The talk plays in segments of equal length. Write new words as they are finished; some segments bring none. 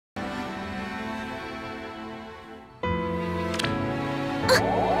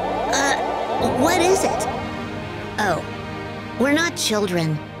What is it? Oh, we're not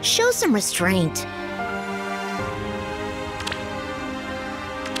children. Show some restraint.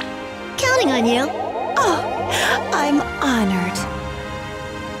 Counting on you. Oh, I'm honored.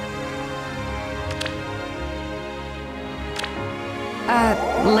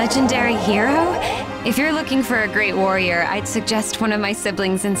 Legendary hero? If you're looking for a great warrior, I'd suggest one of my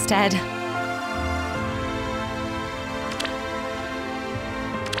siblings instead.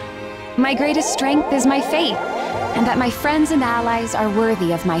 My greatest strength is my faith, and that my friends and allies are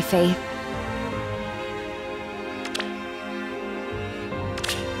worthy of my faith.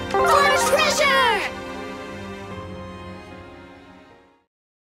 For treasure!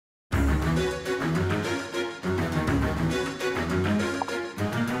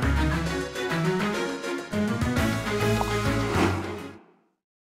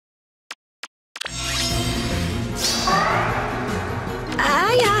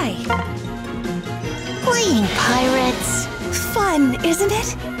 Playing pirates. Fun, isn't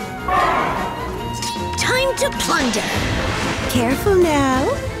it? Time to plunder. Careful now.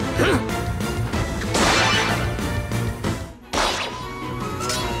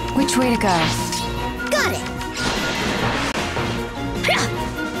 Which way to go? Got it.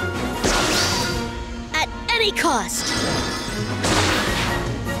 At any cost.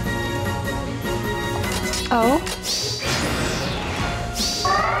 Oh?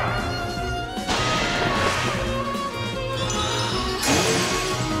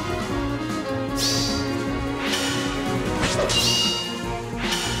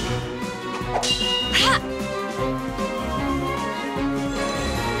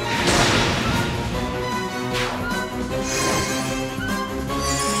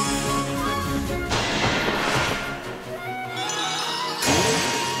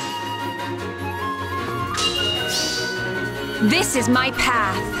 This is my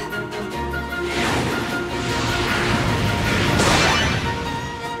path.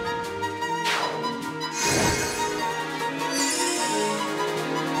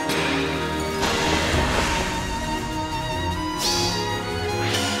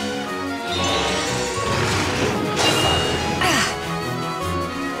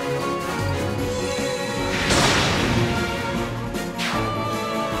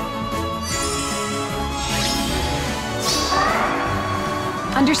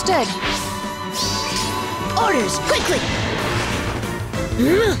 Understood. Orders, quickly!